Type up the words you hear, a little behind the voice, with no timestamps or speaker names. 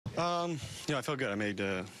I felt good. I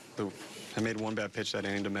made one bad pitch that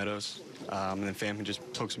inning to Meadows, and then Pham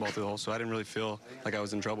just pokes the ball through the hole. So I didn't really feel like I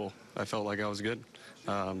was in trouble. I felt like I was good.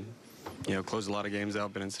 Closed a lot of games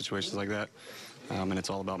out, been in situations like that, and it's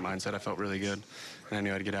all about mindset. I felt really good, and I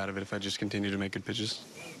knew I'd get out of it if I just continued to make good pitches.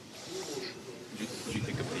 What do you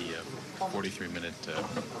think of the 43-minute power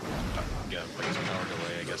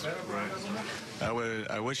delay, I guess?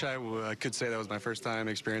 I wish I could say that was my first time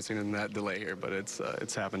experiencing that delay here, but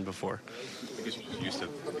it's happened before. I guess you're just used to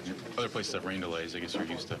other places have rain delays. I guess you're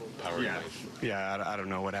used to power delays. Yeah, I don't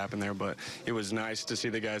know what happened there, but it was nice to see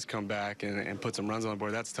the guys come back and put some runs on the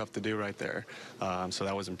board. That's tough to do right there, so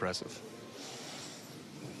that was impressive.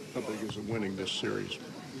 How big is it winning this series?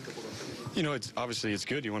 It's obviously it's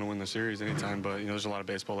good. You want to win the series anytime, but there's a lot of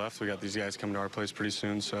baseball left. We got these guys coming to our place pretty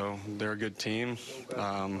soon, so they're a good team.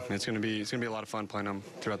 It's gonna be a lot of fun playing them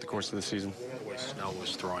throughout the course of the season. The way Snell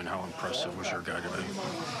was throwing, how impressive was your guy today?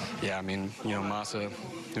 Yeah, Massa,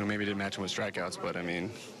 maybe didn't match him with strikeouts, but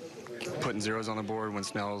putting zeros on the board when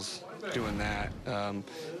Snell's doing that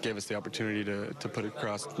gave us the opportunity to put it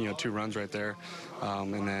across, 2 runs right there,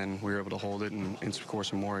 and then we were able to hold it and score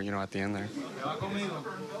some more, at the end there.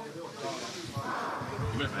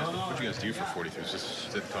 What did you guys do for 43?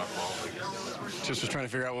 Just did top ball, I guess. Just was trying to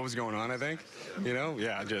figure out what was going on, I think.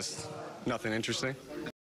 Yeah, just nothing interesting.